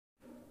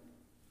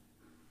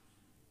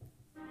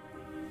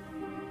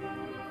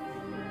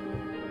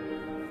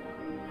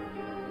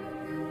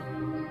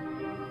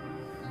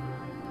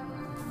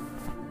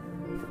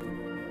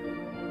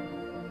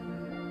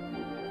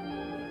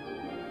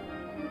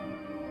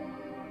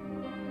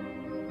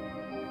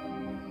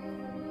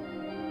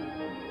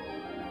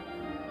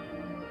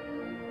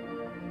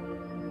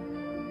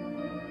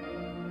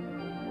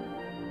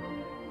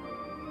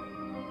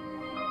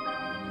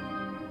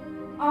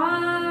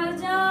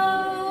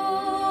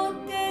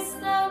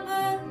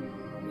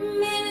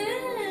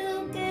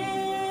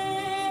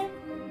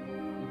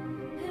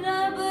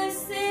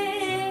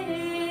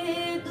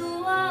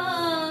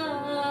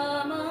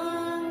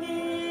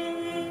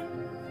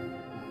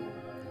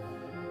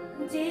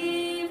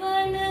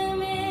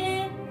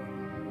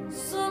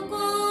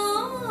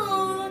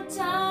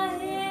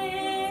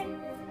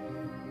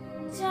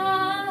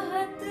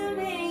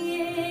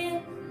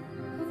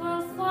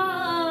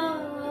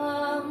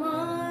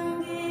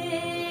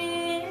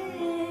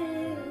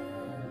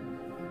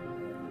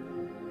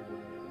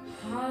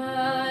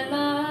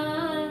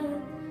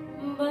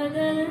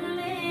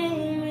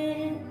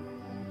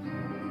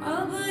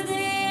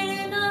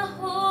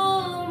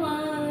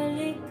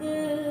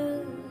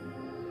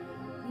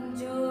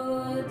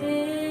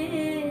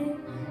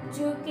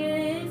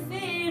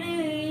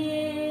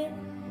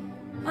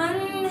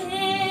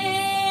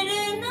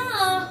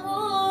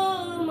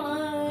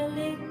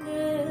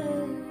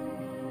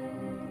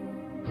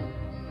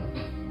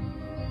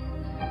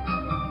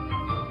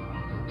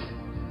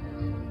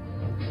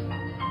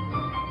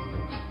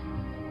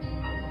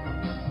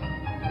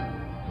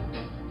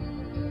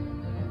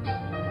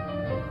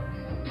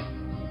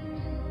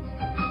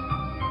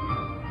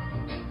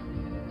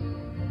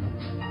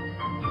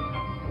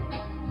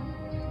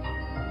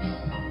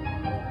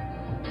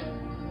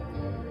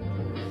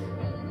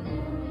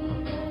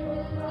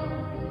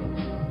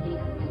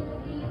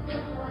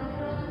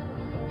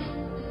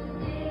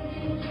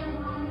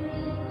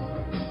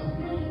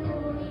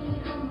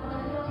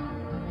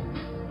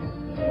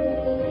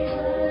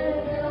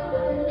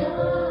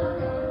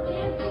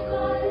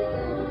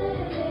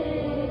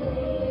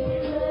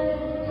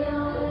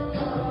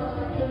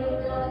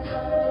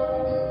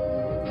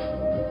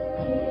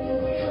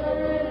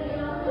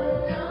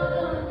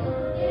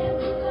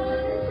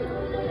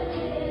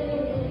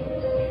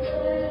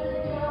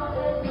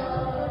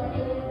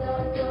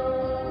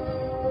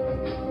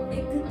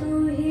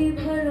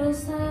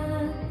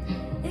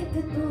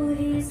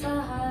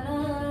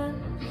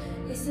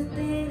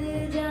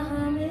तेरे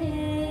जहां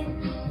में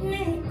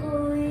नहीं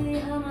कोई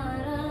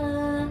हमारा।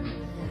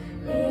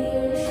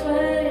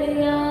 ईश्वर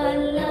या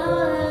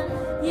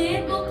अल्लाह ये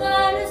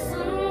पुकार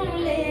सुन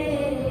ले,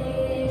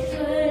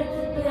 ईश्वर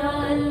या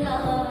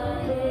अल्लाह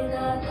ये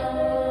दाता।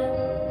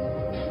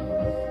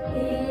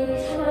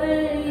 ईश्वर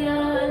या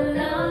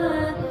अल्लाह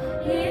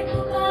ये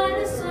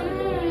पुकार सुन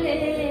ले,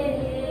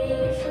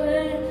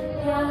 ईश्वर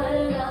या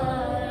अल्लाह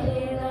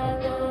ये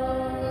दाता।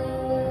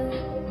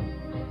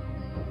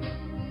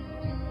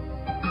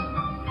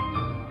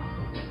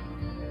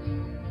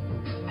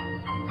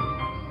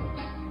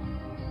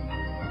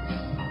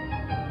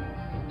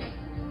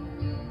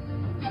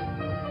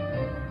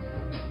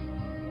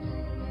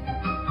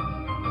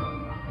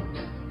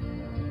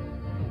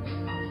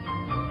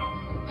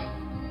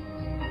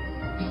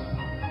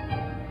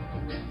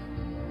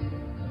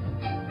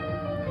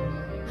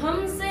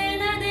 हमसे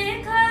न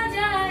देखा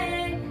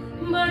जाए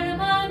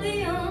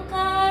बर्बादियों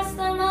का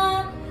समा,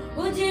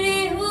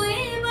 उजड़ी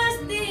हुई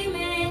बस्ती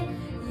में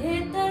ये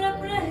तड़प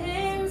रहे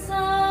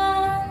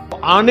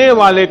इंसान। आने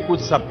वाले कुछ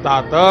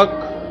सप्ताह तक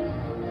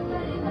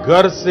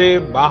घर से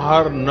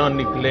बाहर न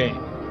निकलें।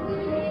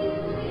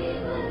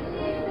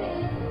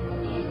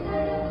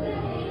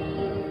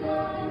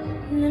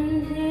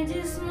 नन्हे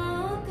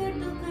जिस्मों के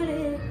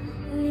टुकड़े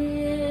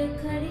लिए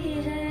खड़ी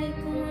है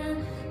कुआं,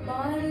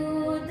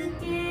 बारूद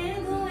के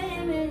धुएं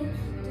में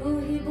तू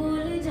ही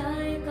बोल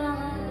जाए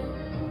कहाँ।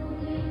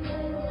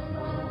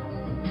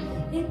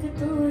 एक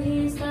तू ही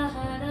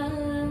सहारा,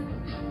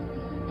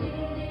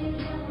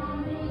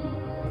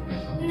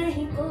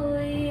 नहीं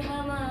कोई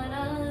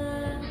हमारा।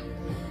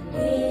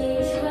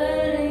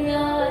 ईश्वर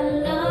या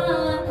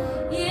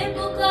अल्लाह ये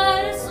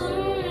पुकार सुन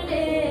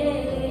ले,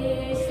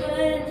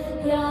 ईश्वर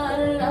या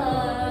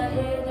अल्लाह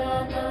ये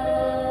दाता।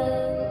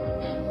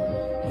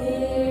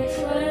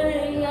 ईश्वर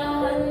या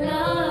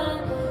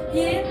अल्लाह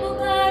ये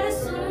पुकार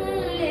सुन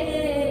ले,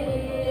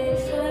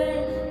 ईश्वर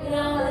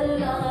या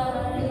अल्लाह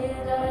ये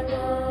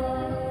दाता।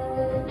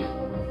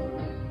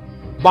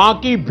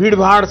 बाकी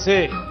भीड़भाड़ से,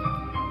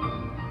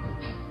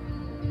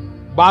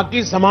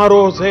 बाकी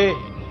समारोह से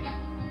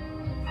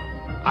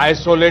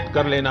आइसोलेट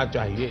कर लेना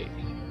चाहिए।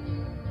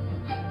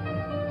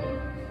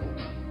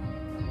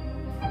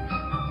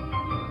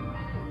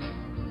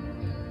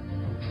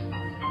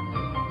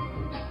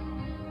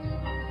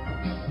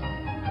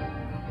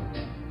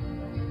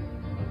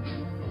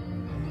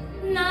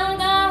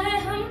 नादा है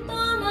हम तो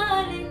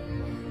मालिक,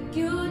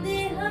 क्यों दे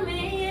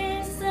हमें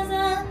ये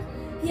सजा,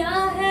 या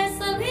है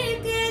सभी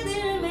के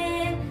दिल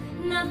में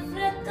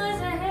नफरत का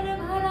जहर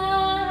भरा।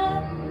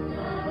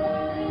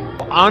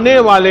 आने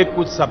वाले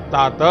कुछ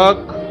सप्ताह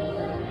तक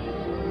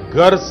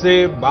घर से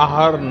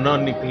बाहर न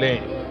निकलें।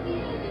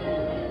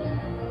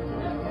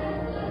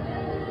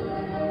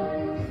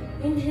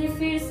 इन्हें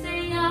फिर से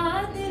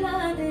याद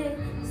दिला दे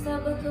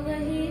सबक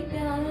वही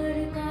प्यार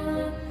का,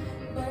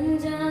 बन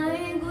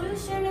जाए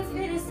गुलशन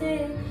फिर से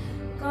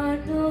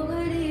कांटों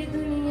भरी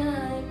दुनिया।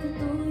 एक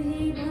तू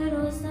ही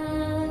भरोसा,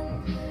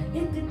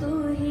 एक तू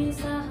ही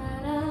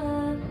सहारा,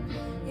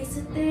 इस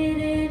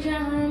तेरे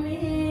जहां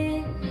में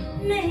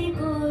नहीं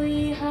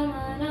कोई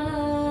हमारा।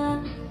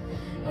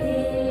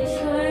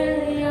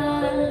 ईश्वर या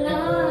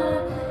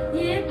अल्लाह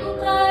ये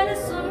पुकार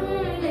सुन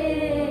ले,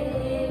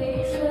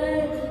 ईश्वर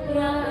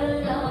या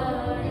अल्लाह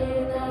ये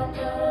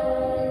दाता।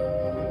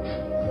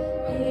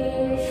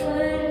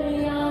 ईश्वर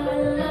या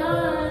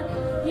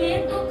अल्लाह ये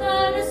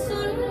पुकार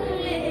सुन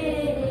ले,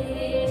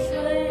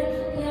 ईश्वर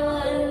या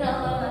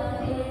अल्लाह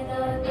ये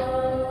दाता।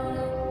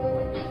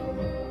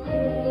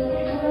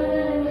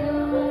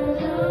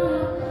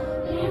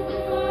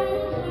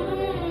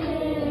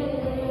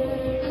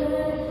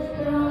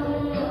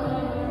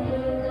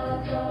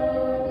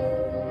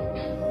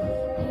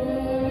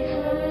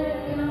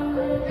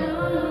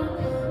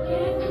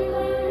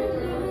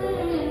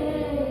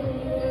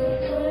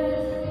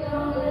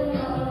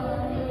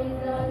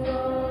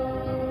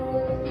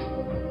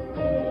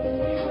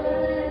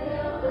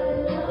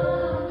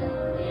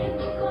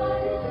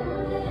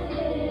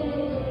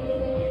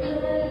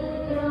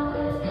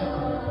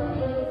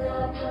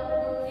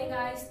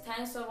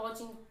 Thanks for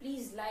watching.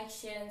 Please like,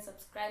 share and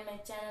subscribe my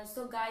channel.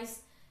 So guys,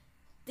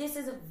 this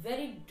is a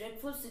very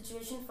dreadful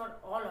situation for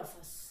all of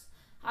us.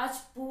 आज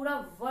पूरा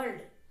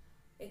वर्ल्ड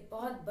एक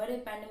बहुत बड़े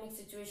पैंडेमिक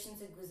सिचुएशन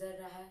से गुजर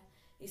रहा है।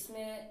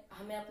 इसमें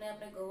हमें अपने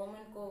अपने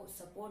गवर्नमेंट को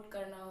सपोर्ट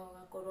करना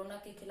होगा, कोरोना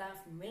के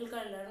खिलाफ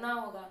मिलकर लड़ना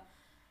होगा,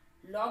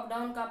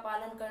 लॉकडाउन का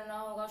पालन करना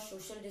होगा,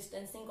 सोशल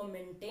डिस्टेंसिंग को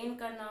मेंटेन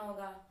करना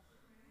होगा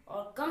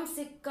और कम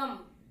से कम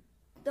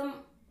एकदम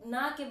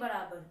ना के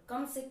बराबर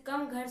कम से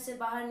कम घर से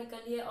बाहर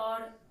निकलिए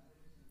और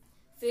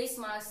face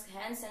mask,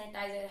 hand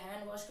sanitiser,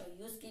 hand wash का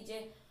यूज कीजिए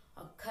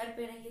और घर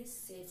पे रहिए,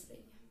 सेफ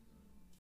रहिए।